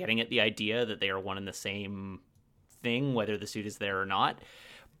 They're getting at the idea that they are one and the same thing, whether the suit is there or not.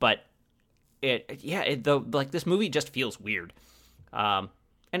 But this movie just feels weird.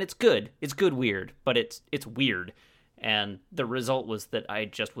 And it's good. It's good weird, but it's weird. And the result was that I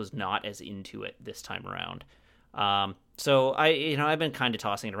just was not as into it this time around. So I've been kind of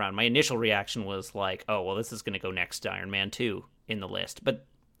tossing it around. My initial reaction was like, oh, well, this is going to go next to Iron Man 2 in the list. But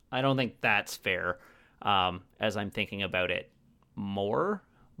I don't think that's fair, as I'm thinking about it more.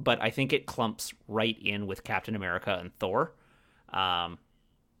 But I think it clumps right in with Captain America and Thor. We're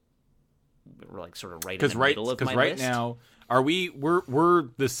like sort of right in the middle of my list. Because right now, we're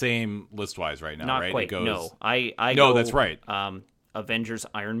the same list-wise right now, Not right? quite, it goes... no. I no, go, that's right. Avengers,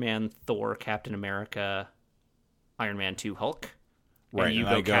 Iron Man, Thor, Captain America, Iron Man 2, Hulk. Right, and you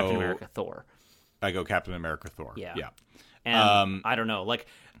go Captain America, Thor. I go Captain America, Thor. Yeah. And I don't know, like,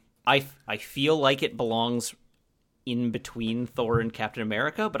 I feel like it belongs in between Thor and Captain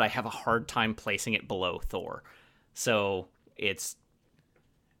America, but I have a hard time placing it below Thor. So it's...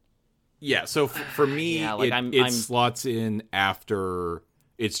 Yeah, so for me, yeah, like it slots in after...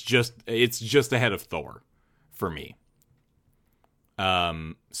 It's just ahead of Thor for me.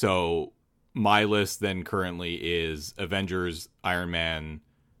 So my list then currently is Avengers, Iron Man,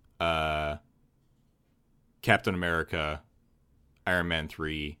 Captain America, Iron Man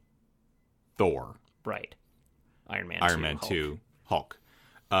 3, Thor. Right. Iron Man 2, Hulk.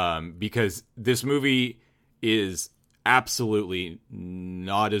 Because this movie is absolutely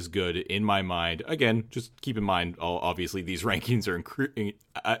not as good in my mind. Again, just keep in mind, obviously, these rankings are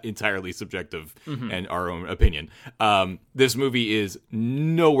entirely subjective and our own opinion. This movie is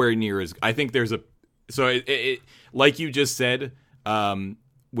nowhere near as... I think there's a... So, it like you just said,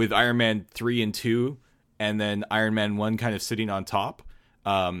 with Iron Man 3 and 2, and then Iron Man 1 kind of sitting on top,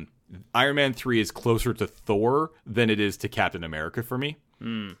 Iron Man 3 is closer to Thor than it is to Captain America for me.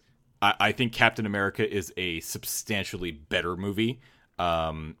 I think Captain America is a substantially better movie,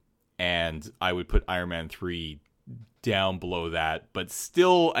 and I would put Iron Man 3 down below that, but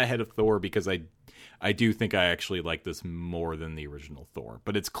still ahead of Thor because I do think I actually like this more than the original Thor,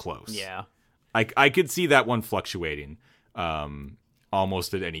 but it's close. Yeah. I could see that one fluctuating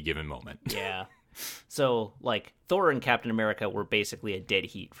almost at any given moment. Yeah. So, like, Thor and Captain America were basically a dead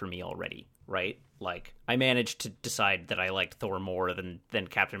heat for me already, right? Like, I managed to decide that I liked Thor more than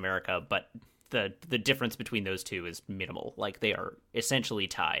Captain America, but the difference between those two is minimal. Like, they are essentially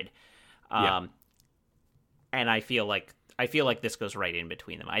tied. And I feel like this goes right in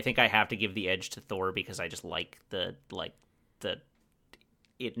between them. I think I have to give the edge to Thor because I just like the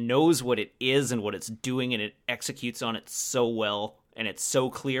it knows what it is and what it's doing, and it executes on it so well, and it's so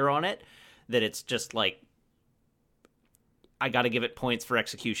clear on it that it's just like, I got to give it points for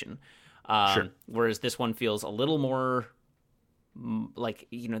execution. Sure. Whereas this one feels a little more like,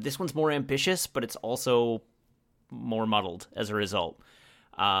 this one's more ambitious, but it's also more muddled as a result.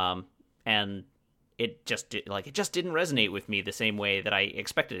 And it just didn't resonate with me the same way that I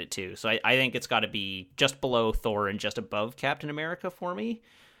expected it to. So I think it's got to be just below Thor and just above Captain America for me.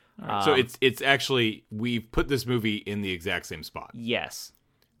 Right. So it's actually, we've put this movie in the exact same spot. Yes.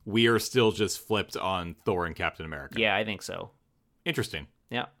 We are still just flipped on Thor and Captain America. Yeah, I think so. Interesting.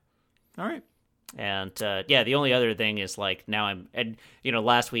 Yeah. All right. And the only other thing is now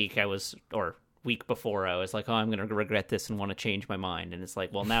last week or week before I was like, oh, I'm going to regret this and want to change my mind. And it's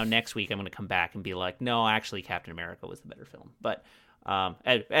like, well, now next week I'm going to come back and be like, no, actually Captain America was the better film. But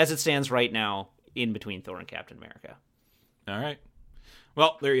as it stands right now, in between Thor and Captain America. All right.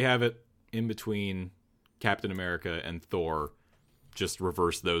 Well, there you have it. In between Captain America and Thor, just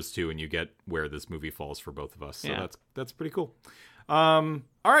reverse those two and you get where this movie falls for both of us. So that's pretty cool. All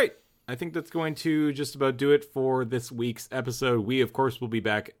right. I think that's going to just about do it for this week's episode. We, of course, will be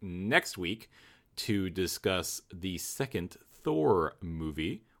back next week to discuss the second Thor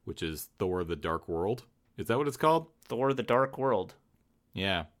movie, which is Thor: The Dark World. Is that what it's called? Thor: The Dark World.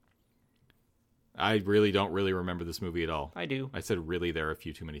 Yeah. I really don't remember this movie at all. I do. I said really there a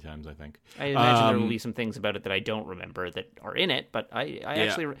few too many times, I think. I imagine there will be some things about it that I don't remember that are in it, but I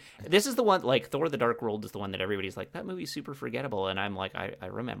actually... This is the one, Thor: The Dark World is the one that everybody's like, that movie's super forgettable, and I'm like, I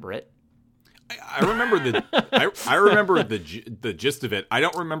remember it. I remember I remember the gist of it. I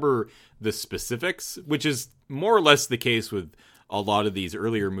don't remember the specifics, which is more or less the case with a lot of these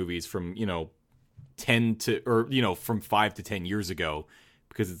earlier movies from, 10 to, from 5 to 10 years ago,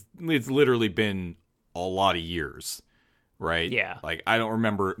 because it's literally been a lot of years, right? Yeah. I don't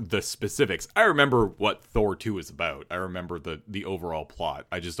remember the specifics. I remember what Thor 2 is about. I remember the overall plot.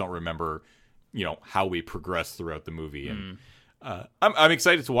 I just don't remember, how we progress throughout the movie. And I'm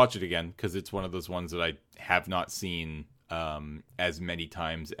excited to watch it again because it's one of those ones that I have not seen as many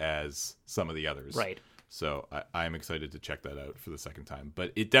times as some of the others. Right. So I'm excited to check that out for the second time.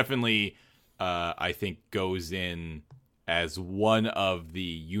 But it definitely, I think, goes in as one of the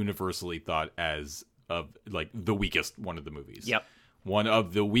universally thought as of the weakest one of the movies. Yep. One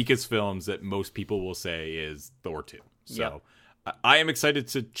of the weakest films that most people will say is Thor 2. So yep. I am excited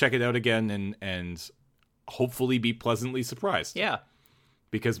to check it out again and hopefully be pleasantly surprised. Yeah.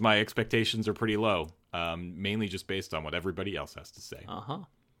 Because my expectations are pretty low, mainly just based on what everybody else has to say. Uh-huh.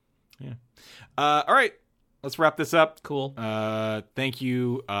 Yeah. All right. Let's wrap this up. Cool. Thank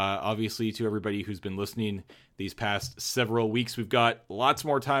you, obviously, to everybody who's been listening these past several weeks. We've got lots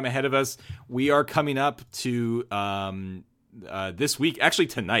more time ahead of us. We are coming up to this week, actually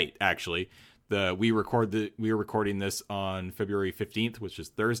tonight, we are recording this on February 15th, which is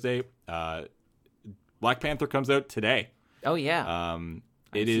Thursday. Black Panther comes out today. Oh, yeah. I'm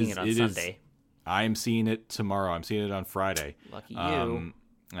seeing it on Sunday. I'm seeing it tomorrow. I'm seeing it on Friday. Lucky you.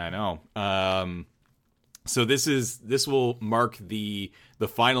 I know. So this will mark the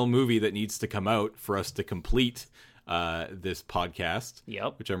final movie that needs to come out for us to complete this podcast.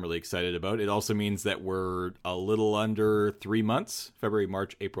 Yep. Which I'm really excited about. It also means that we're a little under 3 months, February,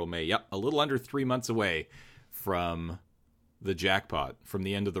 March, April, May. Yep, a little under 3 months away from the jackpot, from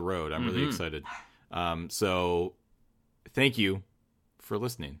the end of the road. I'm really excited. So thank you for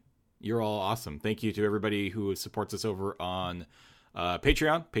listening. You're all awesome. Thank you to everybody who supports us over on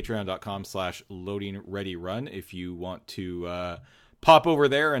Patreon, patreon.com/loadingreadyrun. If you want to pop over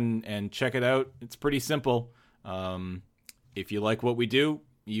there and check it out, it's pretty simple. If you like what we do,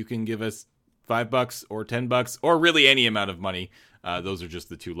 you can give us $5 or $10 or really any amount of money. Those are just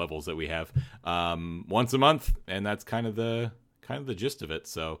the two levels that we have once a month, and that's kind of the gist of it.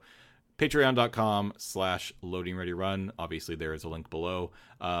 So patreon.com/loadingreadyrun. Obviously, there is a link below.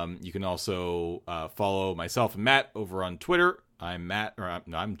 You can also follow myself and Matt over on Twitter. I'm Matt,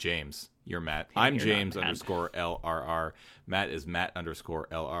 I'm James. You're Matt. I'm James _LRR. Matt is Matt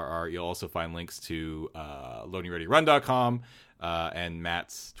 _LRR. You'll also find links to loadingreadyrun.com and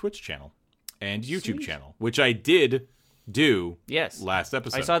Matt's Twitch channel and YouTube channel, which I did do last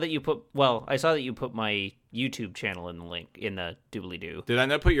episode. I saw that you put my YouTube channel in the link in the doobly-doo. Did I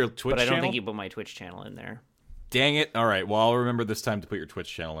not put your Twitch channel? But I don't think you put my Twitch channel in there. Dang it. All right. Well, I'll remember this time to put your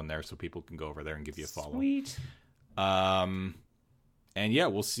Twitch channel in there so people can go over there and give you a follow. Sweet. And yeah,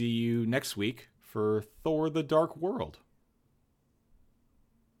 we'll see you next week for Thor: The Dark World.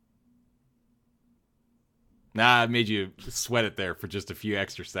 Nah, I made you sweat it there for just a few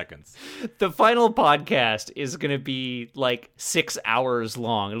extra seconds. The final podcast is going to be 6 hours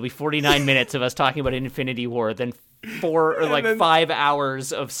long. It'll be 49 minutes of us talking about Infinity War, then 5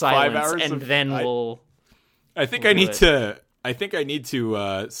 hours of silence, then we'll... I think I need to I think I need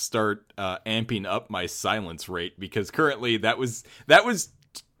to start amping up my silence rate, because currently that was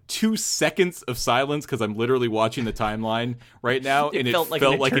 2 seconds of silence, because I'm literally watching the timeline right now, and it felt like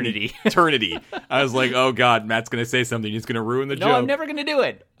an eternity. I was like, oh god, Matt's gonna say something. He's gonna ruin the joke. No, I'm never gonna do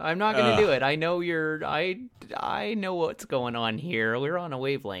it. I'm not gonna do it. I know I know what's going on here. We're on a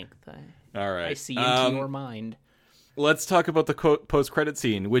wavelength. All right. I see into your mind. Let's talk about the post-credit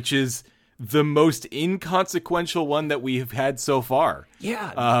scene, which is the most inconsequential one that we have had so far.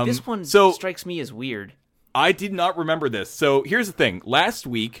 Yeah, this one strikes me as weird. I did not remember this. So here's the thing. Last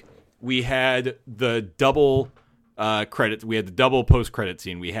week, we had the double credit. We had the double post-credit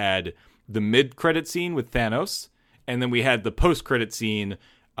scene. We had the mid-credit scene with Thanos, and then we had the post-credit scene,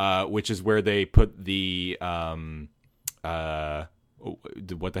 which is where they put the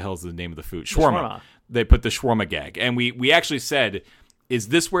what the hell is the name of the food? Shawarma. They put the shawarma gag, and we actually said, is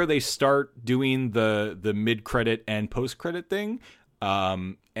this where they start doing the mid-credit and post-credit thing?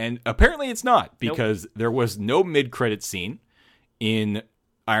 And apparently it's not, because there was no mid-credit scene in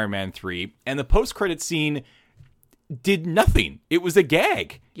Iron Man 3, and the post-credit scene did nothing. It was a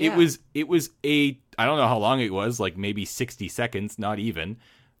gag. Yeah. It was a, I don't know how long it was, like maybe 60 seconds, not even,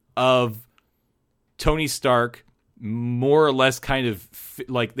 of Tony Stark more or less kind of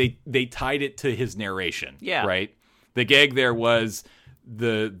like they tied it to his narration. Yeah. Right? The gag there was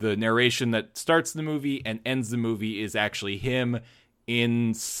the narration that starts the movie and ends the movie is actually him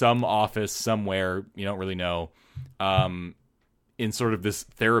in some office somewhere, you don't really know, in sort of this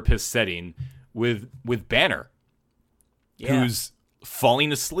therapist setting with Banner, who's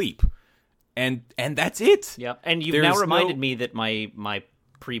falling asleep, and that's it. Yep. And you've now reminded me that my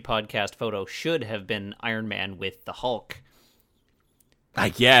pre-podcast photo should have been Iron Man with the Hulk. I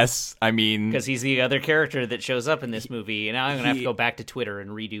guess. I mean, because he's the other character that shows up in this movie, and now I'm gonna have to go back to Twitter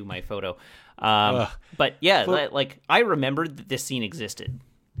and redo my photo. But yeah, like I remembered that this scene existed.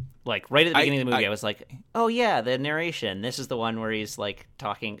 Like right at the beginning of the movie, I was like, "Oh yeah, the narration. This is the one where he's like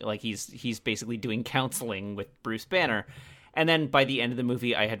talking, like he's basically doing counseling with Bruce Banner." And then by the end of the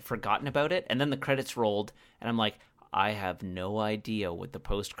movie, I had forgotten about it, and then the credits rolled, and I'm like, I have no idea what the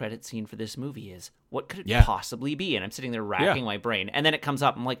post-credit scene for this movie is. What could it possibly be? And I'm sitting there racking my brain. And then it comes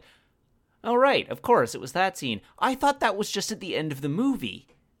up. I'm like, oh, right. Of course, it was that scene. I thought that was just at the end of the movie.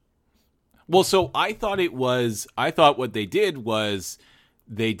 Well, so I thought what they did was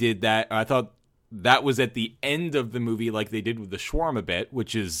they did that. I thought that was at the end of the movie, like they did with the shawarma bit,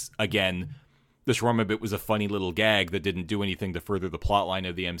 which is, again, the shawarma bit was a funny little gag that didn't do anything to further the plot line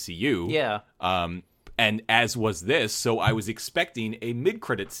of the MCU. Yeah. And as was this, so I was expecting a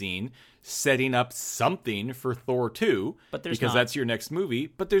mid-credit scene setting up something for Thor 2, because that's your next movie,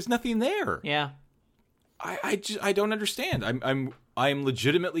 but there's nothing there. Yeah. I don't understand. I'm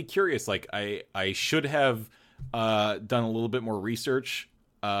legitimately curious. Like I should have done a little bit more research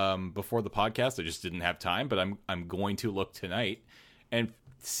before the podcast. I just didn't have time, but I'm going to look tonight and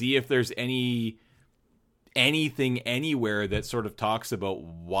see if there's anything anywhere that sort of talks about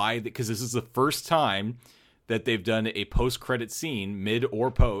why, because this is the first time that they've done a post-credit scene, mid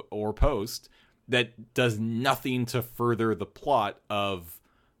or post, that does nothing to further the plot of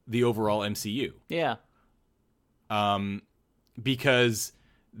the overall MCU. Yeah. Because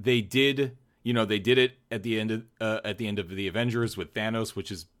they did it at the end of the Avengers with Thanos, which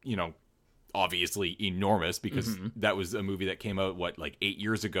is, obviously enormous, because that was a movie that came out like 8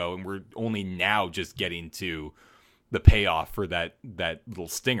 years ago, and we're only now just getting to the payoff for that little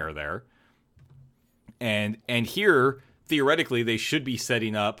stinger there. And here theoretically they should be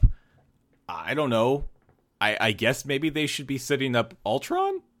setting up, I don't know, I guess maybe they should be setting up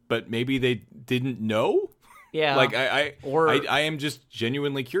Ultron, but maybe they didn't know. Yeah. Like I am just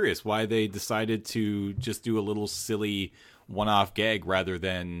genuinely curious why they decided to just do a little silly one-off gag rather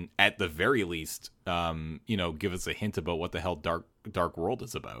than, at the very least, give us a hint about what the hell Dark World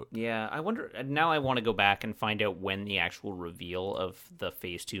is about. Yeah, I wonder. Now I want to go back and find out when the actual reveal of the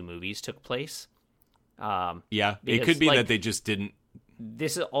Phase 2 movies took place. Yeah, it could be that they just didn't.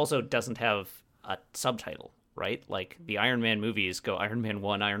 This also doesn't have a subtitle, right? Like the Iron Man movies go Iron Man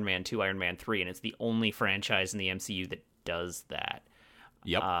 1, Iron Man 2, Iron Man 3, and it's the only franchise in the MCU that does that.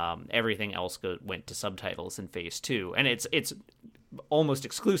 Yep. Everything else went to subtitles in Phase 2, and it's almost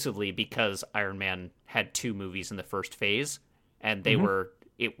exclusively because Iron Man had 2 movies in the first phase, and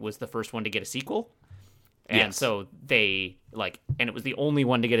it was the first one to get a sequel, and so they and it was the only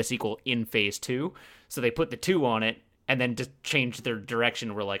one to get a sequel in Phase 2, so they put the 2 on it, and then just changed their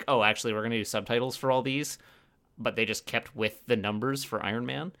direction. We're like, oh, actually, we're going to do subtitles for all these, but they just kept with the numbers for Iron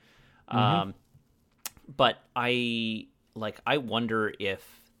Man. But I wonder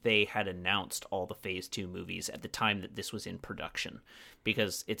if they had announced all the Phase 2 movies at the time that this was in production,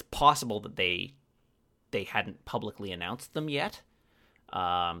 because it's possible that they hadn't publicly announced them yet,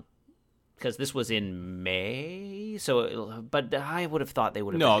 because this was in May. But I would have thought they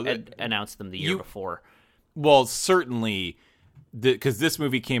would have announced them the year before. Well, certainly, because this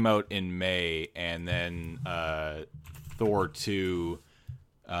movie came out in May, and then Thor 2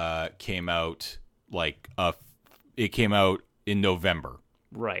 came out it came out in November.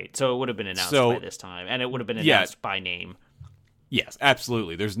 Right, so it would have been announced by this time, and it would have been announced by name. Yes,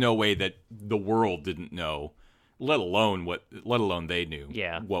 absolutely. There's no way that the world didn't know, let alone they knew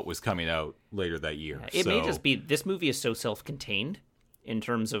what was coming out later that year. It may just be this movie is so self-contained in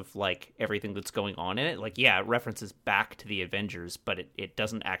terms of like everything that's going on in it. Like, it references back to the Avengers, but it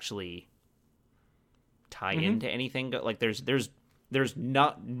doesn't actually tie into anything. Like, there's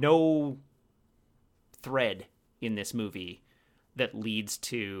no thread in this movie that leads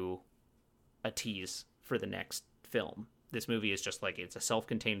to a tease for the next film. This movie is just like, it's a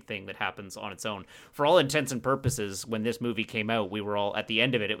self-contained thing that happens on its own. For all intents and purposes, when this movie came out, we were all, at the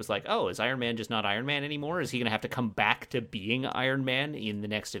end of it, it was like, oh, is Iron Man just not Iron Man anymore? Is he going to have to come back to being Iron Man in the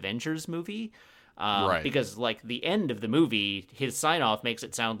next Avengers movie? Right. Because, like, the end of the movie, his sign-off makes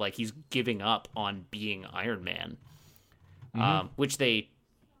it sound like he's giving up on being Iron Man. Which they,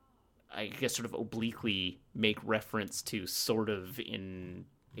 I guess, sort of obliquely make reference to sort of in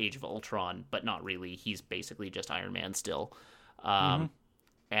Age of Ultron, but not really. He's basically just Iron Man still. And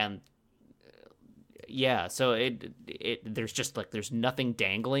so there's just like, there's nothing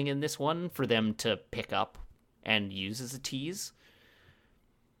dangling in this one for them to pick up and use as a tease.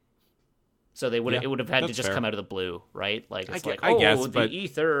 So it would have had to just come out of the blue, right? Like, it's I guess, the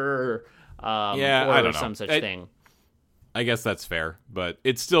ether, or I don't know. Some such thing. I guess that's fair, but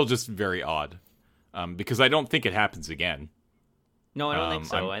it's still just very odd, because I don't think it happens again. No, I don't think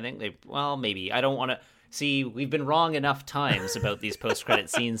so. I think maybe. I don't want to... See, we've been wrong enough times about these post-credit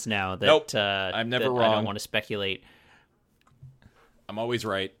scenes now that... Nope, I'm never wrong. I don't want to speculate. I'm always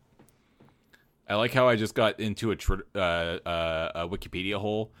right. I like how I just got into a Wikipedia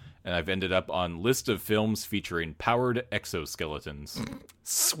hole, and I've ended up on list of films featuring powered exoskeletons.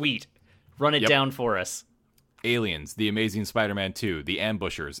 Sweet. Run it down for us. Aliens, The Amazing Spider-Man 2, The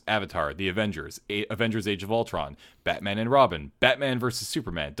Ambushers, Avatar, The Avengers, Avengers Age of Ultron, Batman and Robin, Batman vs.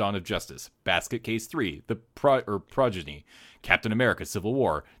 Superman, Dawn of Justice, Basket Case 3, The Progeny, Captain America Civil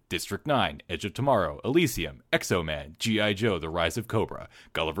War, District 9, Edge of Tomorrow, Elysium, Exo-Man, G.I. Joe, The Rise of Cobra,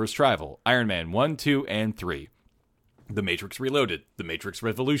 Gulliver's Travel, Iron Man 1, 2, and 3. The Matrix Reloaded, The Matrix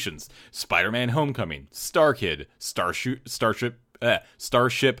Revolutions, Spider-Man Homecoming, Starkid, Starship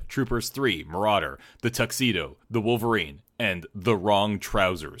Troopers 3, Marauder, The Tuxedo, The Wolverine, and The Wrong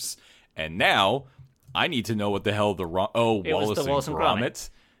Trousers. And now, I need to know what the hell Wallace and Gromit.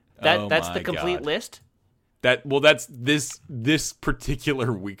 That's the complete list? That's this particular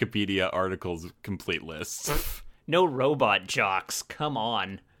Wikipedia article's complete list. No robot jocks, come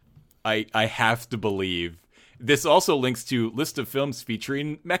on. I have to believe. This also links to list of films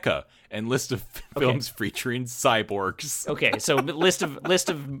featuring mecha and list of films featuring cyborgs. Okay, so list of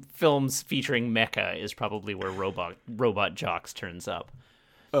films featuring mecha is probably where robot jocks turns up.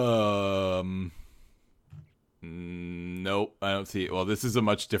 Nope, I don't see it. Well, this is a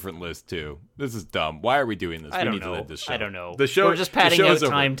much different list too. This is dumb. Why are we doing this? I don't need know. to end this show. I don't know. The show. We're just padding out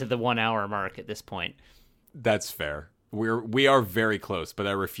time to the 1 hour mark at this point. That's fair. We are very close, but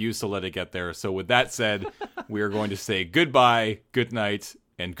I refuse to let it get there. So with that said, we are going to say goodbye, good night,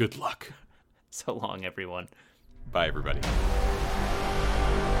 and good luck. So long, everyone. Bye, everybody.